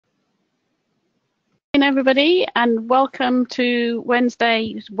afternoon, everybody, and welcome to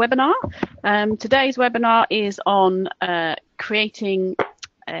Wednesday's webinar. Today's webinar is on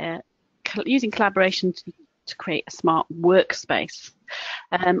using collaboration to create a smart workspace.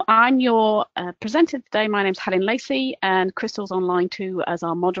 I'm your presenter today. My name's Helen Lacey, and Crystal's online too as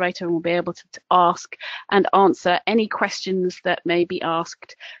our moderator, and will be able to ask and answer any questions that may be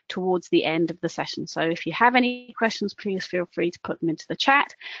asked towards the end of the session. So if you have any questions, please feel free to put them into the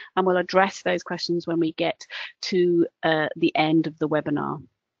chat, and we'll address those questions when we get to the end of the webinar.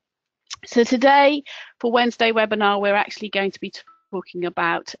 So today, for Wednesday webinar, we're actually going to be talking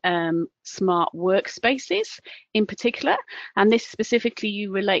about smart workspaces in particular, and this specifically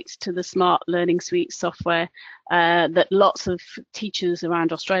relates to the Smart Learning Suite software that lots of teachers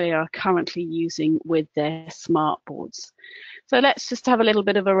around Australia are currently using with their smart boards. So let's just have a little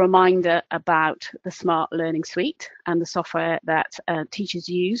bit of a reminder about the Smart Learning Suite and the software that teachers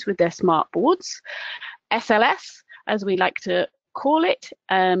use with their smart boards. SLS, as we like to call it,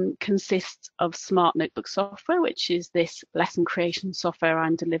 consists of Smart Notebook software, which is this lesson creation software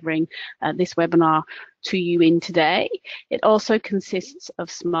I'm delivering this webinar to you in today. It also consists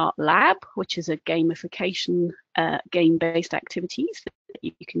of Smart Lab, which is a gamification, game-based activities that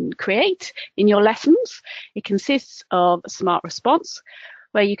you can create in your lessons. It consists of Smart Response,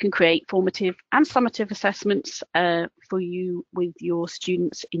 where you can create formative and summative assessments for you with your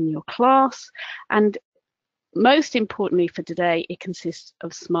students in your class. And most importantly for today, it consists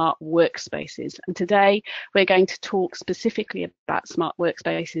of smart workspaces. And today we're going to talk specifically about smart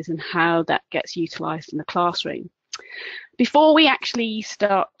workspaces and how that gets utilized in the classroom. Before we actually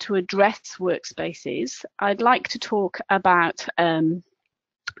start to address workspaces, I'd like to talk about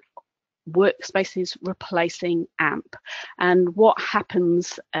workspaces replacing AMP and what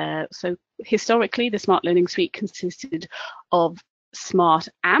happens. So historically, the Smart Learning Suite consisted of Smart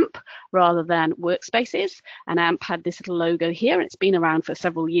AMP rather than Workspaces, and AMP had this little logo here. It's been around for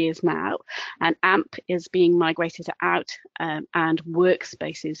several years now, and AMP is being migrated out, and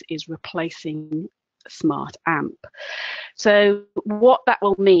Workspaces is replacing Smart AMP. So what that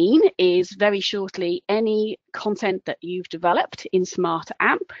will mean is, very shortly, any content that you've developed in Smart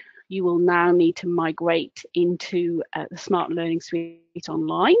AMP, you will now need to migrate into the Smart Learning Suite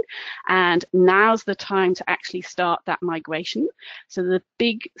online, and now's the time to actually start that migration. So the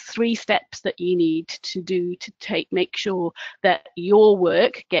big 3 steps that you need to do to make sure that your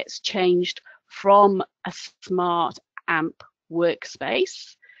work gets changed from a Smart AMP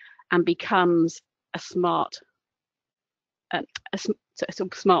workspace and becomes a smart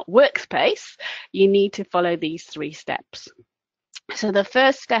workspace, you need to follow these 3 steps. So the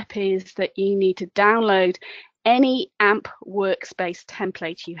first step is that you need to download any AMP workspace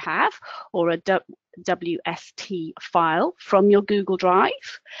template you have, or a WST file from your Google Drive.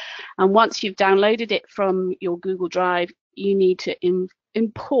 And once you've downloaded it from your Google Drive, you need to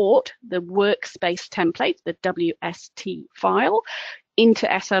import the workspace template, the WST file, into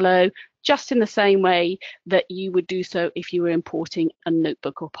SLO, just in the same way that you would do so if you were importing a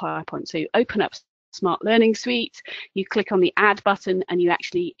notebook or PowerPoint. So you open up Smart Learning Suite, you click on the Add button, and you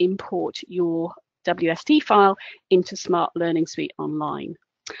actually import your WST file into Smart Learning Suite online.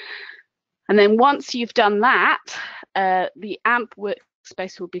 And then once you've done that, the AMP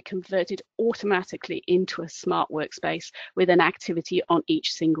workspace will be converted automatically into a smart workspace with an activity on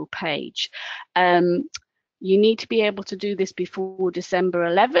each single page. You need to be able to do this before December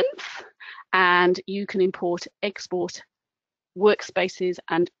 11th, and you can export workspaces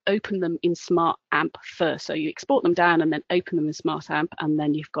and open them in Smart AMP first. So you export them down and then open them in Smart AMP, and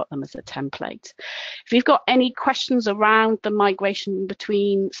then you've got them as a template. If you've got any questions around the migration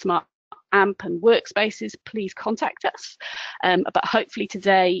between Smart AMP and Workspaces, please contact us. But hopefully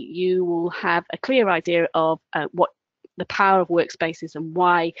today you will have a clear idea of what the power of Workspaces and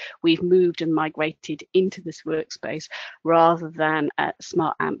why we've moved and migrated into this workspace rather than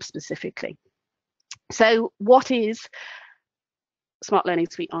Smart AMP specifically. So what is Smart Learning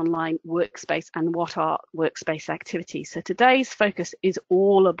Suite Online Workspace, and what are workspace activities? So today's focus is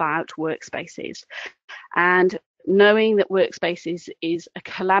all about workspaces, and knowing that Workspaces is a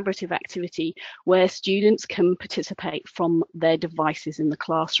collaborative activity where students can participate from their devices in the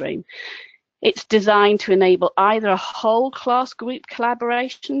classroom. It's designed to enable either a whole class group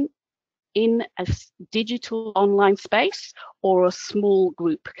collaboration in a digital online space, or a small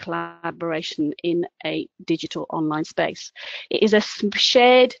group collaboration in a digital online space. It is a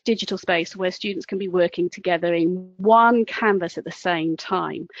shared digital space where students can be working together in one canvas at the same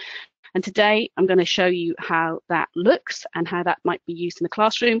time. And today I'm going to show you how that looks and how that might be used in the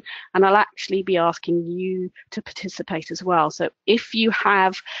classroom. And I'll actually be asking you to participate as well. So if you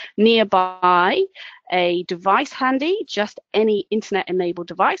have nearby a device handy, just any internet enabled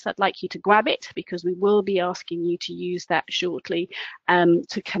device, I'd like you to grab it, because we will be asking you to use that shortly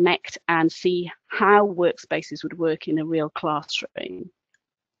to connect and see how Workspaces would work in a real classroom.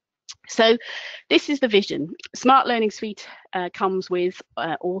 So this is the vision. Smart Learning Suite comes with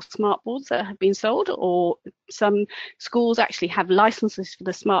all smart boards that have been sold, or some schools actually have licenses for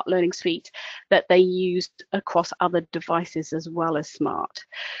the Smart Learning Suite that they use across other devices as well as smart.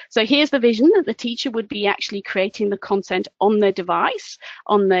 So here's the vision, that the teacher would be actually creating the content on their device,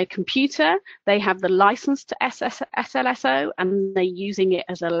 on their computer. They have the license to SLSO, and they're using it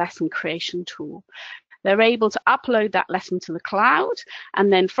as a lesson creation tool. They're able to upload that lesson to the cloud,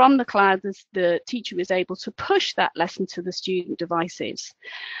 and then from the cloud, the teacher is able to push that lesson to the student devices.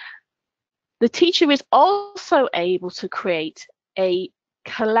 The teacher is also able to create a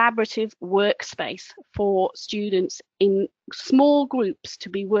collaborative workspace for students in small groups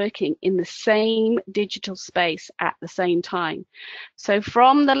to be working in the same digital space at the same time. So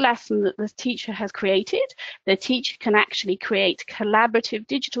from the lesson that the teacher has created, the teacher can actually create collaborative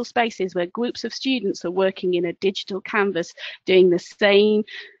digital spaces where groups of students are working in a digital canvas doing the same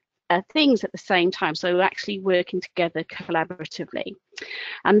things at the same time, so actually working together collaboratively.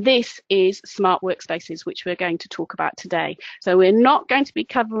 And this is Smart Workspaces, which we're going to talk about today. So we're not going to be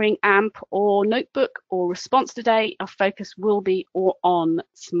covering AMP or Notebook or Response today. Our focus will be on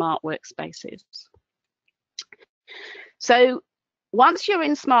Smart Workspaces. So once you're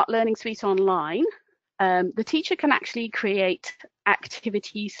in Smart Learning Suite online, the teacher can actually create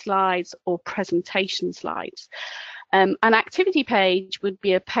activity slides or presentation slides. An activity page would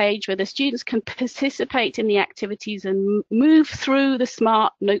be a page where the students can participate in the activities and move through the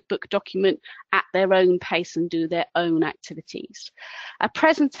Smart Notebook document at their own pace and do their own activities. A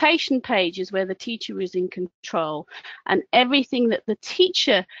presentation page is where the teacher is in control, and everything that the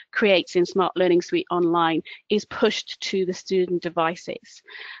teacher creates in Smart Learning Suite online is pushed to the student devices.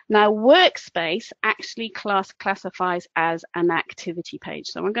 Now, Workspace actually classifies as an activity page.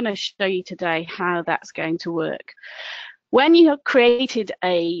 So I'm going to show you today how that's going to work. When you have created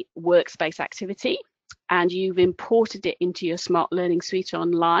a Workspace activity and you've imported it into your Smart Learning Suite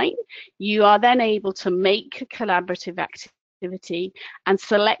online, you are then able to make a collaborative activity and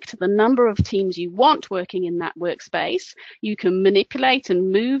select the number of teams you want working in that workspace. You can manipulate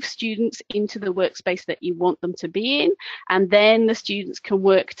and move students into the workspace that you want them to be in, and then the students can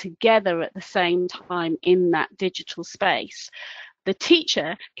work together at the same time in that digital space. The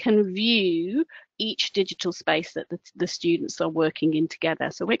teacher can view each digital space that the students are working in together.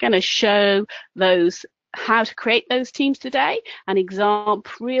 So we're going to show those, how to create those teams today, and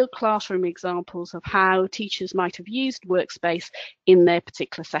real classroom examples of how teachers might have used Workspace in their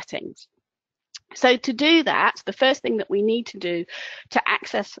particular settings. So to do that, the first thing that we need to do to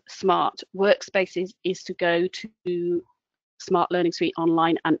access Smart Workspaces is to go to Smart Learning Suite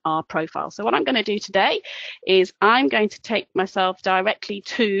online and our profile. So what I'm going to do today is I'm going to take myself directly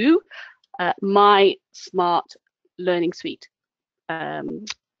to my Smart Learning Suite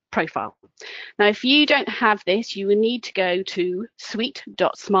profile. Now, if you don't have this, you will need to go to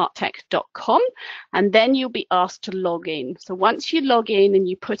suite.smarttech.com, and then you'll be asked to log in. So once you log in and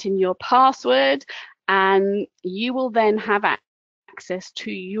you put in your password, and you will then have access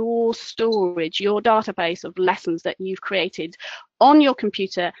to your storage, your database of lessons that you've created on your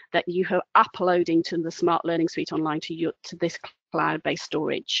computer that you are uploading to the Smart Learning Suite online to this cloud-based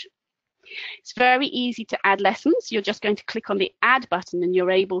storage. It's very easy to add lessons. You're just going to click on the add button and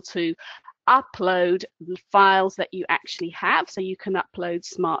you're able to upload the files that you actually have. So you can upload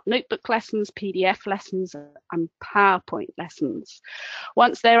Smart Notebook lessons, PDF lessons, and PowerPoint lessons.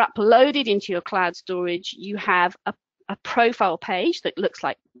 Once they're uploaded into your cloud storage, you have a profile page that looks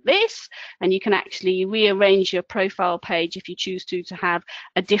like this, and you can actually rearrange your profile page if you choose to have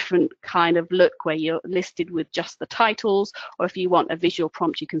a different kind of look where you're listed with just the titles, or if you want a visual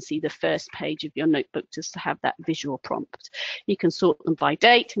prompt, you can see the first page of your notebook just to have that visual prompt. You can sort them by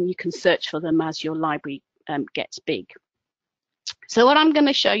date, and you can search for them as your library gets big. So what I'm going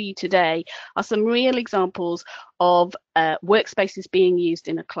to show you today are some real examples of workspaces being used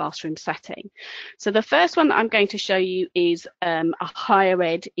in a classroom setting. So the first one that I'm going to show you is a higher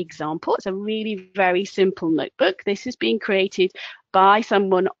ed example. It's a really very simple notebook. This is being created by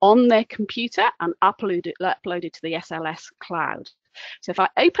someone on their computer and uploaded to the SLS cloud. So if I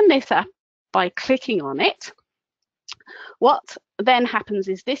open this up by clicking on it, what then happens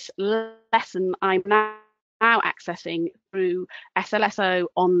is this lesson I'm now accessing through SLSO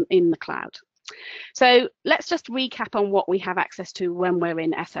in the cloud. So let's just recap on what we have access to when we're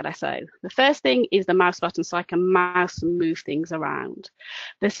in SLSO. The first thing is the mouse button, so I can mouse and move things around.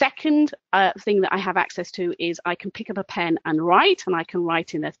 The second thing that I have access to is I can pick up a pen and I can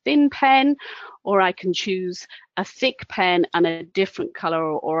write in a thin pen, or I can choose a thick pen and a different color,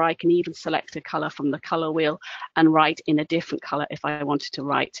 or I can even select a color from the color wheel and write in a different color if I wanted to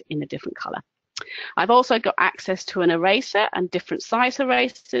write in a different color. I've also got access to an eraser and different size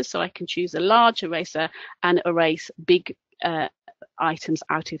erasers, so I can choose a large eraser and erase big items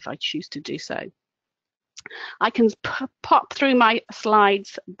out if I choose to do so. I can pop through my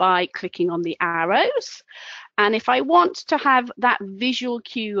slides by clicking on the arrows. And if I want to have that visual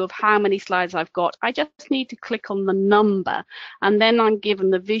cue of how many slides I've got, I just need to click on the number, and then I'm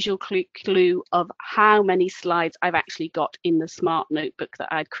given the visual clue of how many slides I've actually got in the smart notebook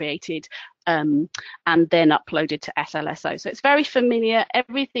that I'd created and then uploaded to SLSO. So it's very familiar.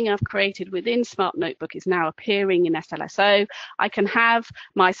 Everything I've created within Smart Notebook is now appearing in SLSO. I can have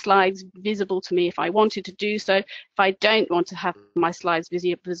my slides visible to me if I wanted to do so. If I don't want to have my slides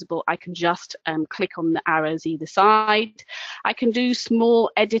visible, I can just click on the arrows either side. I can do small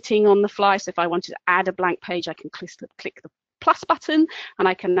editing on the fly. So if I wanted to add a blank page, I can click the plus button and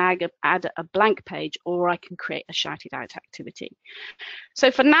I can add a blank page, or I can create a shouted out activity. So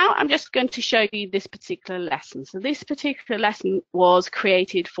for now, I'm just going to show you this particular lesson. So this particular lesson was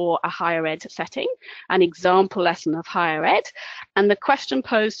created for a higher ed setting, an example lesson of higher ed. And the question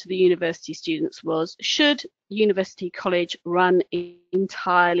posed to the university students was, should University College run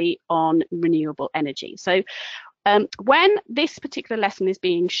entirely on renewable energy? So when this particular lesson is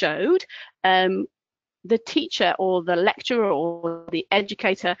being showed, the teacher or the lecturer or the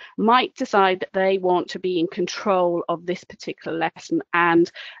educator might decide that they want to be in control of this particular lesson.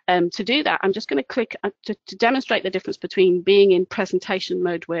 And to do that, I'm just going to click to demonstrate the difference between being in presentation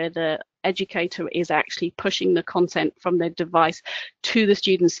mode, where the educator is actually pushing the content from their device to the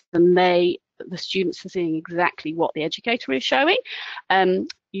students, and the students are seeing exactly what the educator is showing.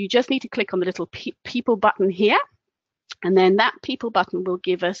 You just need to click on the little people button here, and then that people button will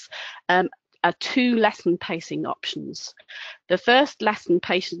give us two lesson pacing options. The first lesson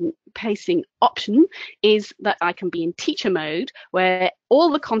pacing option is that I can be in teacher mode, where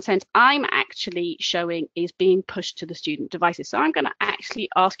all the content I'm actually showing is being pushed to the student devices. So I'm going to actually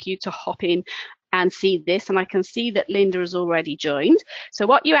ask you to hop in and see this, and I can see that Linda has already joined. So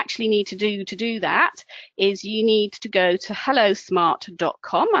what you actually need to do that is you need to go to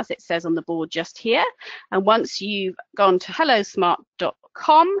hellosmart.com, as it says on the board just here. And once you've gone to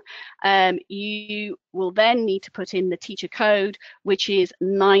hellosmart.com, you will then need to put in the teacher code, which is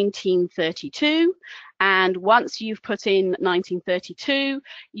 1932. And once you've put in 1932,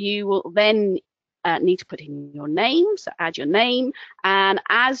 you will then need to put in your name, so add your name. And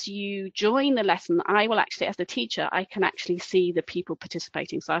as you join the lesson, I will actually, as the teacher, I can actually see the people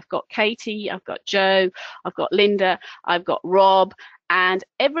participating. So I've got Katie, I've got Joe, I've got Linda, I've got Rob, and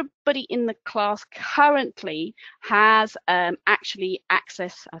everybody in the class currently has actually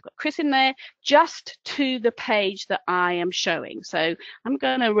access, I've got Chris in there, just to the page that I am showing. So I'm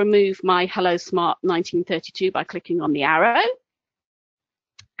going to remove my Hello Smart 1932 by clicking on the arrow.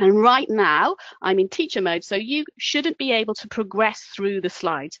 And right now, I'm in teacher mode, so you shouldn't be able to progress through the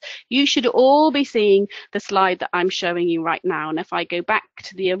slides. You should all be seeing the slide that I'm showing you right now. And if I go back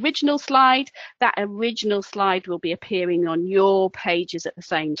to the original slide, that original slide will be appearing on your pages at the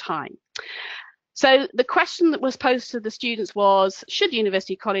same time. So the question that was posed to the students was, should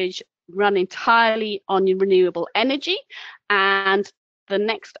University College run entirely on renewable energy? And the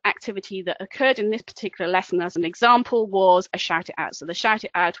next activity that occurred in this particular lesson, as an example, was a shout it out. So the shout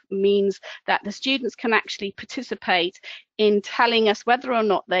it out means that the students can actually participate in telling us whether or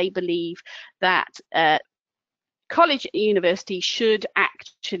not they believe that college and university should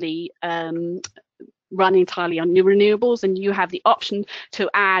actually run entirely on new renewables. And you have the option to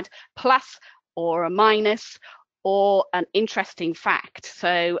add plus or a minus or an interesting fact.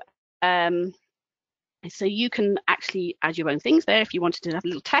 So you can actually add your own things there if you wanted to have a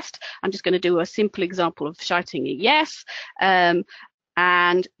little test. I'm just going to do a simple example of shouting a yes,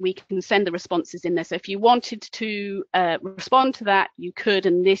 and we can send the responses in there. So if you wanted to respond to that, you could,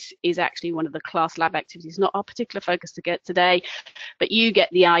 and this is actually one of the class lab activities, not our particular focus to get today, but you get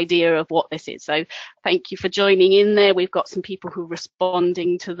the idea of what this is. So thank you for joining in there. We've got some people who are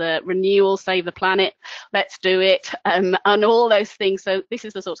responding to the renewal, save the planet, let's do it, and all those things. So this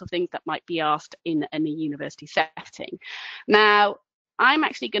is the sorts of things that might be asked in a university setting. Now, I'm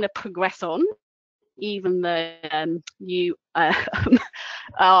actually going to progress on even though you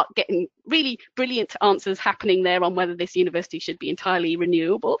are getting really brilliant answers happening there on whether this university should be entirely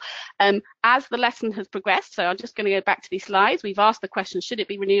renewable. As the lesson has progressed, so I'm just going to go back to these slides. We've asked the question, should it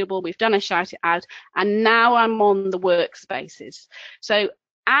be renewable? We've done a shout it out, and now I'm on the workspaces. So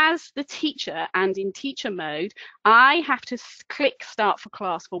as the teacher and in teacher mode, I have to click start for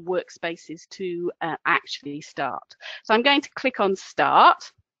class for Workspaces to actually start. So I'm going to click on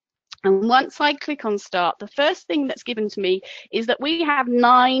start. And once I click on start, the first thing that's given to me is that we have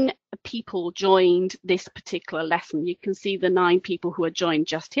 9 people joined this particular lesson. You can see the 9 people who are joined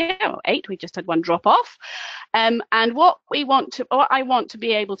just here, or 8, we just had one drop off. And what I want to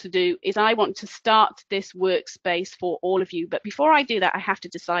be able to do is I want to start this workspace for all of you. But before I do that, I have to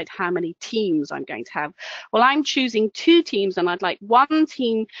decide how many teams I'm going to have. Well, I'm choosing 2 teams, and I'd like one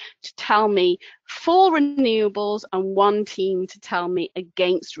team to tell me for renewables and one team to tell me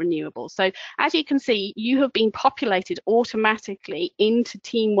against renewables. So as you can see, you have been populated automatically into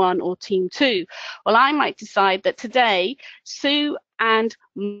team 1 or team 2. Well, I might decide that today Sue and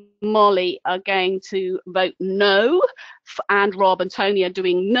Molly are going to vote no, and Rob and Tony are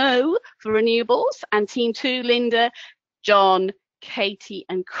doing no for renewables, and team 2, Linda, John, Katie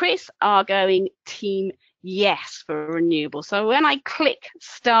and Chris are going team yes for renewable. So when I click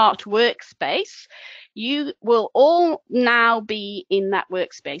start workspace, you will all now be in that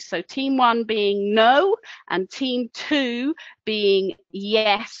workspace. So team 1 being no and team 2 being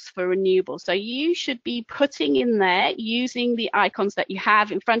yes for renewable. So you should be putting in there using the icons that you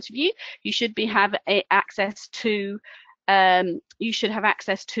have in front of you. You should be access to you should have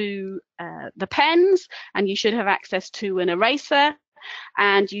access to the pens, and you should have access to an eraser,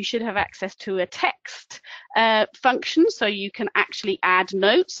 and you should have access to a text function, so you can actually add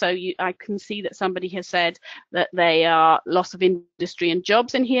notes. So I can see that somebody has said that they are loss of industry and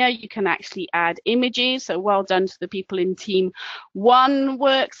jobs in here. You can actually add images, so well done to the people in team 1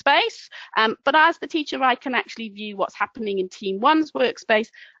 workspace. But as the teacher, I can actually view what's happening in team 1's workspace.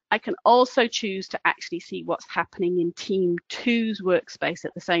 I can also choose to actually see what's happening in team 2's workspace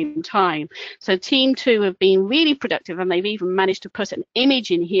at the same time. So team 2 have been really productive, and they've even managed to put an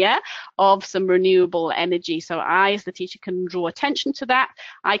image in here of some renewable energy. So I, as the teacher, can draw attention to that.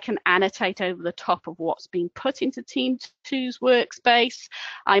 I can annotate over the top of what's been put into team 2's workspace.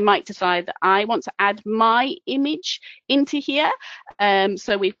 I might decide that I want to add my image into here.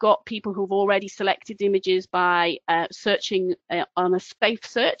 So we've got people who've already selected images by searching on a safe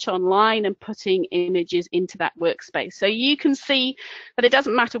search online and putting images into that workspace. So you can see that it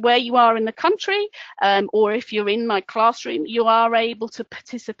doesn't matter where you are in the country, or if you're in my classroom, you are able to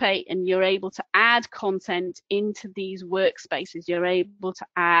participate and you're able to add content into these workspaces. You're able to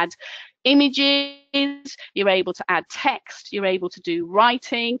add images, you're able to add text, you're able to do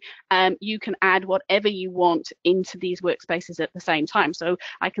writing, you can add whatever you want into these workspaces at the same time. So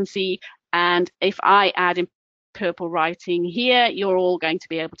I can see, and if I add in purple writing here, you're all going to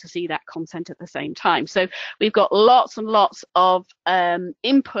be able to see that content at the same time. So we've got lots and lots of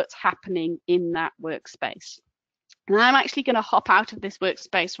input happening in that workspace. And I'm actually going to hop out of this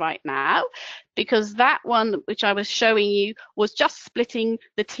workspace right now, because that one which I was showing you was just splitting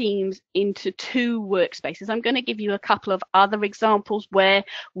the teams into 2 workspaces. I'm going to give you a couple of other examples where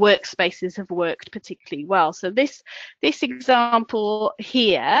workspaces have worked particularly well. So this example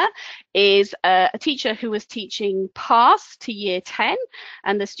here is a teacher who was teaching pass to year 10,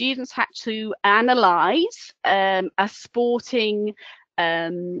 and the students had to analyze a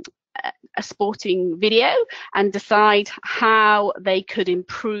sporting video and decide how they could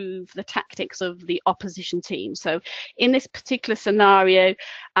improve the tactics of the opposition team. So in this particular scenario,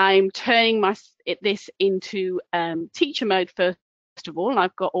 I'm turning this into teacher mode first of all, and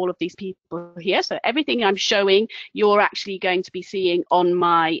I've got all of these people here. So everything I'm showing, you're actually going to be seeing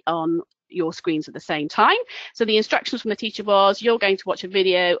on your screens at the same time. So the instructions from the teacher was, you're going to watch a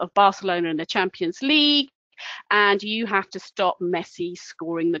video of Barcelona in the Champions League, and you have to stop Messi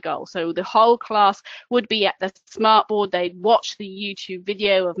scoring the goal. So the whole class would be at the smartboard. They'd watch the YouTube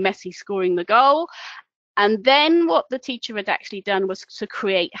video of Messi scoring the goal. And then what the teacher had actually done was to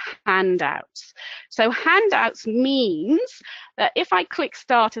create handouts. So handouts means that if I click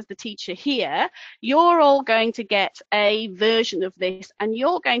start as the teacher here, you're all going to get a version of this, and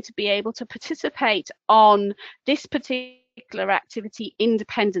you're going to be able to participate on this particular activity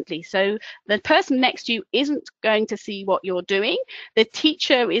independently. So the person next to you isn't going to see what you're doing. The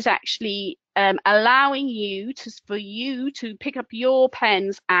teacher is actually allowing you to pick up your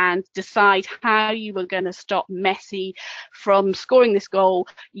pens and decide how you were going to stop Messi from scoring this goal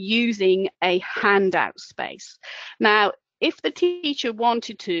using a handout space. Now, if the teacher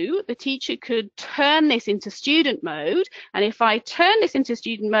wanted to, the teacher could turn this into student mode. And if I turn this into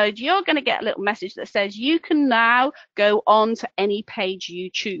student mode, you're going to get a little message that says you can now go on to any page you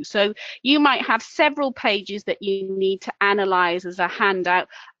choose. So you might have several pages that you need to analyze as a handout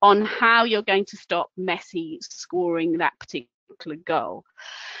on how you're going to stop Messi scoring that particular goal.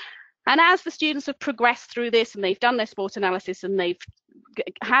 And as the students have progressed through this and they've done their sport analysis and they've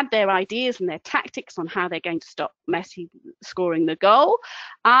had their ideas and their tactics on how they're going to stop Messi scoring the goal,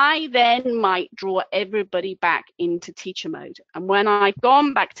 I then might draw everybody back into teacher mode. And when I've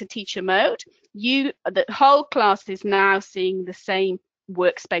gone back to teacher mode, the whole class is now seeing the same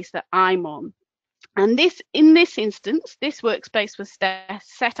workspace that I'm on. And in this instance, this workspace was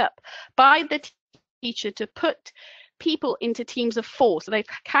set up by the teacher to put people into teams of 4. So they've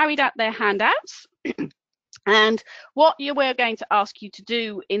carried out their handouts. And what we're going to ask you to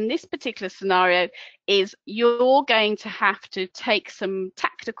do in this particular scenario is you're going to have to take some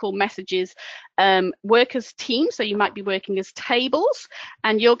tactical messages, work as teams. So you might be working as tables,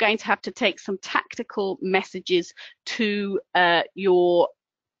 and you're going to have to take some tactical messages to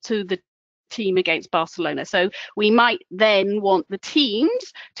the team against Barcelona. So we might then want the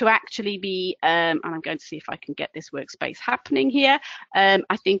teams to actually be, and I'm going to see if I can get this workspace happening here.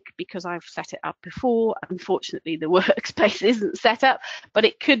 I think because I've set it up before, unfortunately the workspace isn't set up, but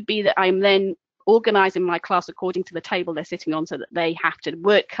it could be that I'm then organizing my class according to the table they're sitting on, so that they have to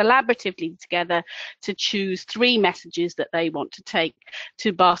work collaboratively together to choose 3 messages that they want to take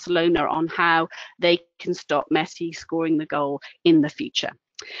to Barcelona on how they can stop Messi scoring the goal in the future.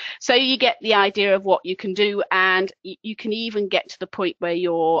 So you get the idea of what you can do, and you can even get to the point where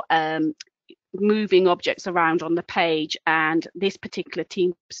you're moving objects around on the page, and this particular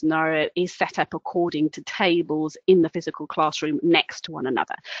team scenario is set up according to tables in the physical classroom next to one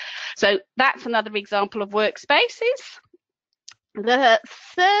another. So that's another example of workspaces. The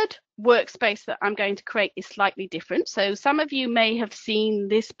third workspace that I'm going to create is slightly different. So some of you may have seen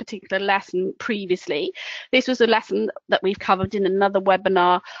this particular lesson previously. This was a lesson that we've covered in another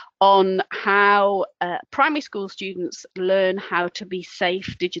webinar on how primary school students learn how to be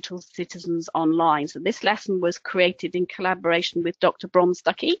safe digital citizens online. So this lesson was created in collaboration with Dr.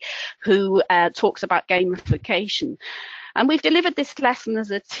 Bromstucky, who talks about gamification. And we've delivered this lesson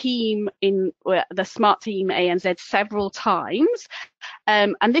as a team in the Smart Team ANZ several times.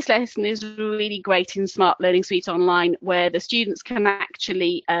 And this lesson is really great in Smart Learning Suite Online, where the students can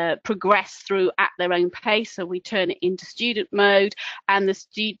actually progress through at their own pace. So we turn it into student mode, and the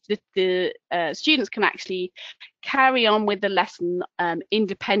students can actually carry on with the lesson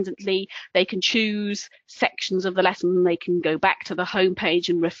independently. They can choose sections of the lesson. They can go back to the home page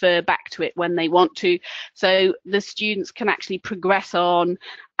and refer back to it when they want to. So the students can actually progress on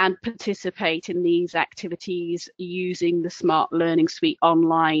and participate in these activities using the Smart Learning Suite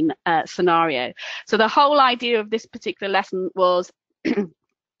Online scenario. So the whole idea of this particular lesson was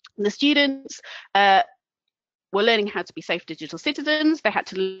the students were learning how to be safe digital citizens. They had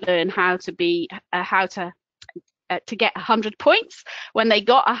to learn how to be to get 100 points. When they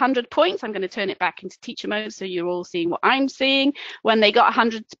got 100 points, I'm going to turn it back into teacher mode so you're all seeing what I'm seeing. When they got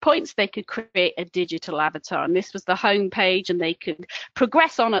 100 points, they could create a digital avatar, and this was the home page, and they could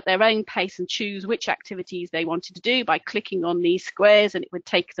progress on at their own pace and choose which activities they wanted to do by clicking on these squares, and it would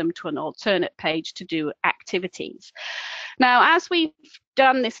take them to an alternate page to do activities. Now, as we've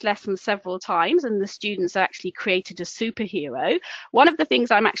done this lesson several times and the students actually created a superhero, one of the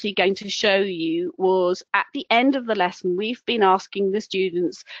things I'm actually going to show you was at the end of the lesson, we've been asking the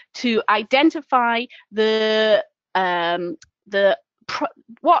students to identify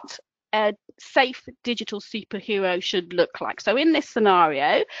what a safe digital superhero should look like. So in this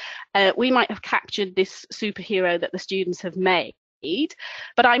scenario, we might have captured this superhero that the students have made,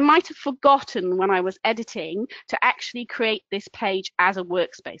 but I might have forgotten when I was editing to actually create this page as a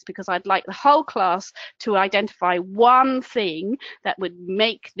workspace, because I'd like the whole class to identify one thing that would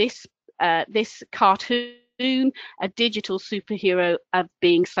make this cartoon a digital superhero of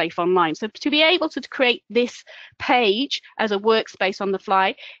being safe online. So to be able to create this page as a workspace on the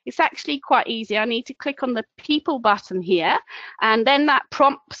fly, it's actually quite easy. I need to click on the people button here, and then that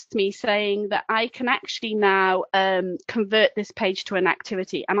prompts me saying that I can actually now convert this page to an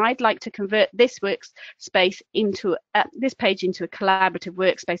activity, and I'd like to convert this workspace into this page into a collaborative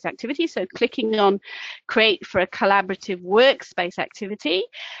workspace activity. So clicking on create for a collaborative workspace activity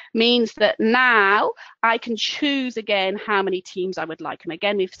means that now I can can choose again how many teams I would like. And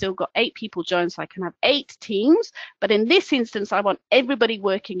again, we've still got 8 people joined, so I can have 8 teams. But in this instance, I want everybody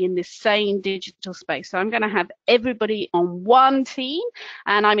working in this same digital space. So I'm going to have everybody on one team,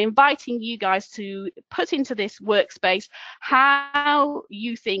 and I'm inviting you guys to put into this workspace how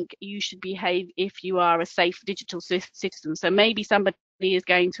you think you should behave if you are a safe digital citizen. So maybe somebody is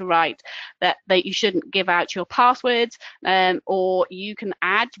going to write that you shouldn't give out your passwords, or you can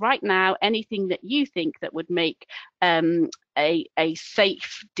add right now anything that you think that would make a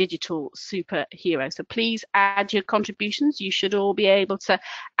safe digital superhero. So please add your contributions. You should all be able to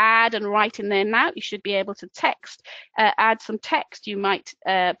add and write in there now. You should be able to text, add some text. You might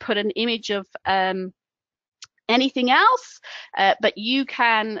put an image of anything else, but you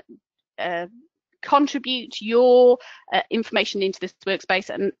can contribute your information into this workspace,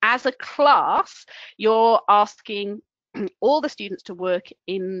 and as a class you're asking all the students to work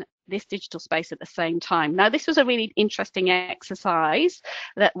in this digital space at the same time. Now, this was a really interesting exercise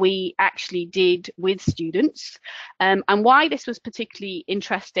that we actually did with students, and why this was particularly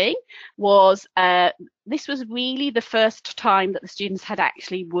interesting was this was really the first time that the students had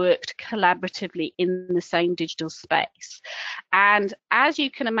actually worked collaboratively in the same digital space. And as you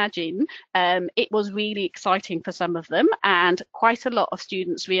can imagine, it was really exciting for some of them, and quite a lot of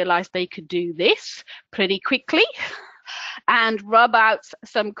students realized they could do this pretty quickly and rub out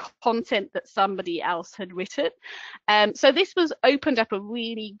some content that somebody else had written. So this was opened up a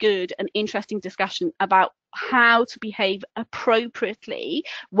really good and interesting discussion about how to behave appropriately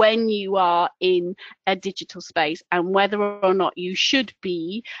when you are in a digital space, and whether or not you should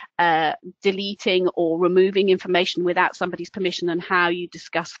be deleting or removing information without somebody's permission, and how you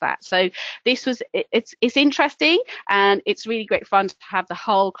discuss that. So this was, it's interesting, and it's really great fun to have the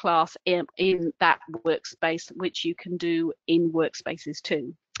whole class in that workspace, which you can do in Workspaces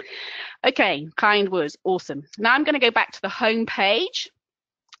too. Okay, kind words, awesome. Now I'm going to go back to the home page.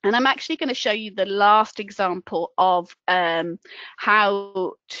 And I'm actually going to show you the last example of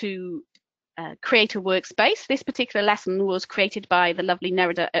how to create a workspace. This particular lesson was created by the lovely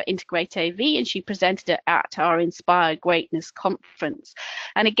Nerida at Integrate AV, and she presented it at our Inspire Greatness conference.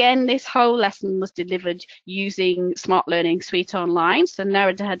 And again, this whole lesson was delivered using Smart Learning Suite Online. So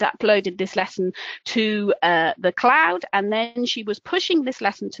Nerida had uploaded this lesson to the cloud, and then she was pushing this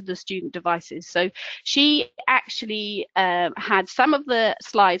lesson to the student devices. So she actually had some of the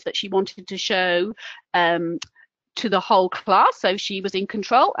slides that she wanted to show to the whole class, so she was in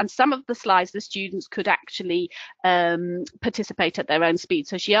control, and some of the slides the students could actually participate at their own speed.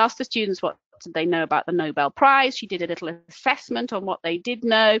 So she asked the students what did they know about the Nobel Prize. She did a little assessment on what they did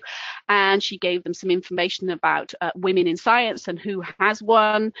know, and she gave them some information about women in science and who has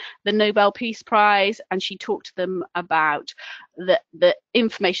won the Nobel Peace Prize, and she talked to them about the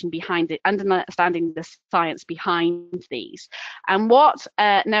information behind it, understanding the science behind these. And what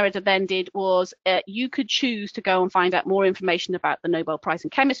Nerida then did was you could choose to go and find out more information about the Nobel Prize in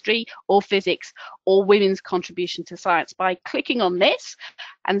Chemistry or Physics or women's contribution to science by clicking on this.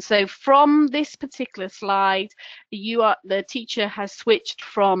 And so from this particular slide, the teacher has switched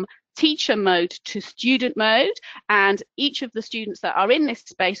from teacher mode to student mode, and each of the students that are in this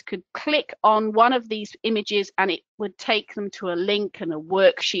space could click on one of these images, and it would take them to a link and a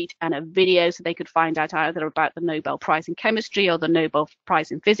worksheet and a video, so they could find out either about the Nobel Prize in Chemistry or the Nobel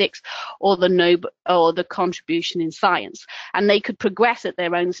Prize in Physics or the contribution in science, and they could progress at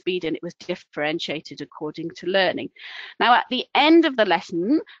their own speed, and it was differentiated according to learning. Now, at the end of the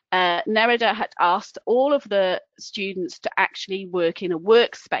lesson, Nerida had asked all of the students to actually work in a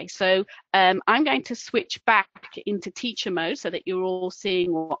workspace. So I'm going to switch back into teacher mode so that you're all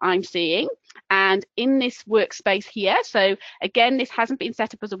seeing what I'm seeing. And in this workspace here, so again, this hasn't been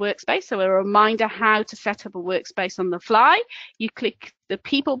set up as a workspace, so a reminder how to set up a workspace on the fly. You click the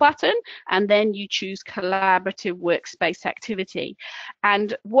people button, and then you choose collaborative workspace activity.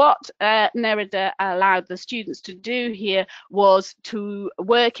 And what Nerida allowed the students to do here was to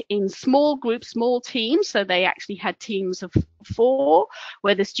work in small groups, small teams. So they actually had teams of 4,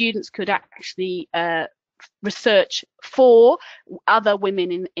 where the students could actually research for other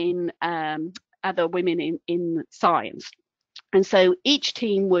women in science. And so each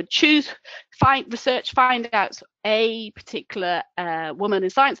team would choose, find out a particular woman in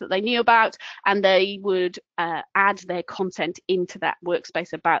science that they knew about, and they would add their content into that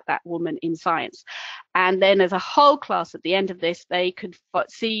workspace about that woman in science. And then as a whole class at the end of this, they could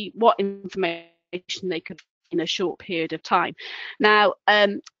see what information they could in a short period of time. Now,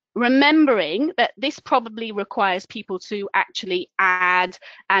 remembering that this probably requires people to actually add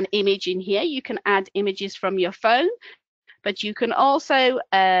an image in here. You can add images from your phone, but you can also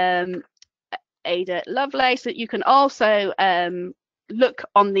Ada Lovelace. That you can also look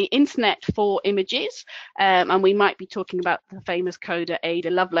on the internet for images, and we might be talking about the famous coder Ada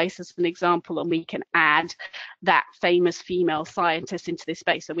Lovelace as an example, and we can add that famous female scientist into this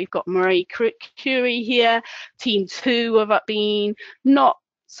space. So we've got Marie Curie here. Team 2 have been not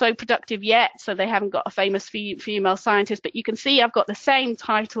so productive yet, so they haven't got a famous female scientist, but you can see I've got the same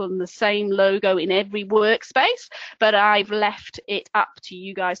title and the same logo in every workspace, but I've left it up to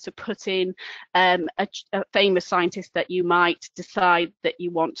you guys to put in a famous scientist that you might decide that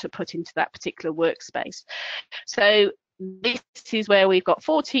you want to put into that particular workspace. So this is where we've got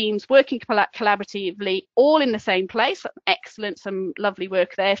 4 teams working collaboratively, all in the same place. Excellent, some lovely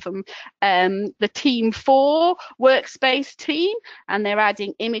work there from the team 4 workspace team, and they're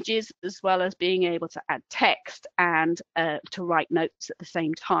adding images as well as being able to add text and to write notes at the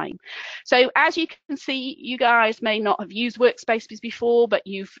same time. So as you can see, you guys may not have used Workspaces before, but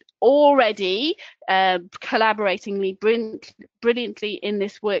you've already collaboratingly brilliantly in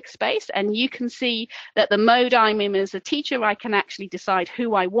this workspace, and you can see that the mode I'm in as a teacher, I can actually decide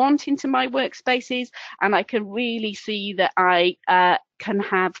who I want into my workspaces, and I can really see that I can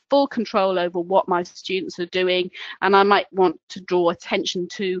have full control over what my students are doing, and I might want to draw attention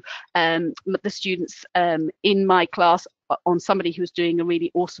to the students in my class on somebody who's doing a really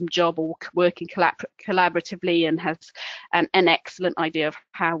awesome job or working collaboratively and has an excellent idea of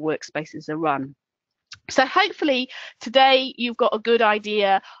how workspaces are run. So hopefully today you've got a good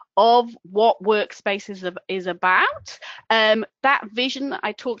idea of what Workspaces is about. That vision that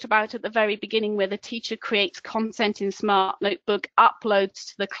I talked about at the very beginning, where the teacher creates content in Smart Notebook, uploads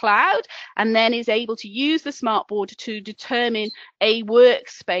to the cloud, and then is able to use the smartboard to determine a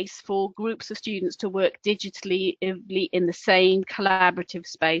workspace for groups of students to work digitally in the same collaborative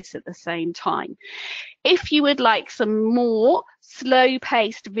space at the same time. If you would like some more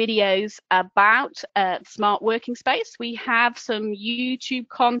slow-paced videos about Smart Working Space, we have some YouTube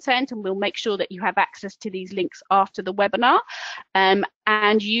content, and we'll make sure that you have access to these links after the webinar.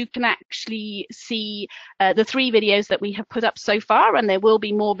 And you can actually see the 3 videos that we have put up so far, and there will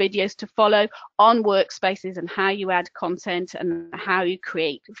be more videos to follow on Workspaces and how you add content and how you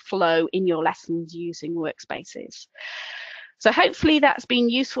create flow in your lessons using Workspaces. So hopefully that's been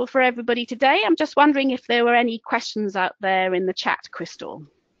useful for everybody today. I'm just wondering if there were any questions out there in the chat, Crystal.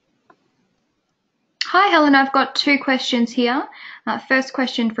 Hi Helen, I've got 2 questions here. First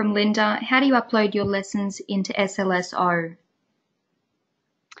question from Linda, how do you upload your lessons into SLSO?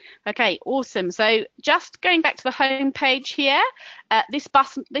 Okay, awesome. So just going back to the home page here, this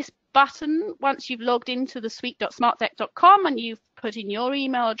button, once you've logged into the suite.smartdeck.com and you've put in your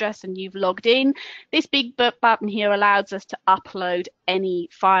email address and you've logged in, this big button here allows us to upload any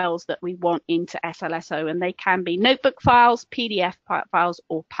files that we want into SLSO, and they can be notebook files, PDF files,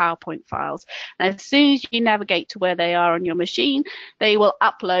 or PowerPoint files. And as soon as you navigate to where they are on your machine, they will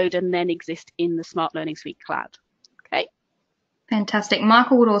upload and then exist in the Smart Learning Suite cloud. Okay. Fantastic.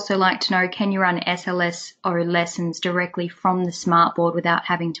 Michael would also like to know, can you run SLSO lessons directly from the smartboard without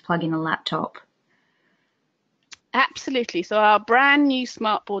having to plug in a laptop? Absolutely. So our brand new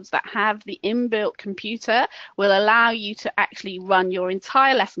smartboards that have the inbuilt computer will allow you to actually run your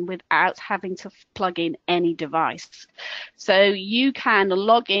entire lesson without having to plug in any device. So you can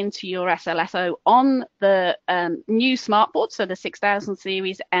log into your SLSO on the new smartboards, so the 6000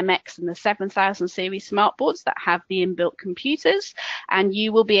 series MX and the 7000 series smartboards that have the inbuilt computers, and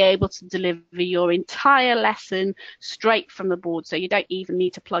you will be able to deliver your entire lesson straight from the board. So you don't even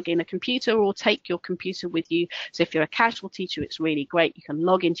need to plug in a computer or take your computer with you. So if you're a casual teacher, it's really great. You can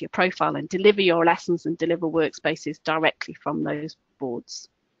log into your profile and deliver your lessons and deliver Workspaces directly from those boards.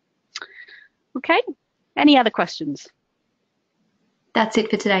 Okay, any other questions? That's it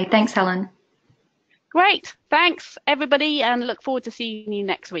for today. Thanks, Helen. Great, thanks everybody, and look forward to seeing you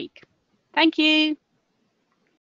next week. Thank you.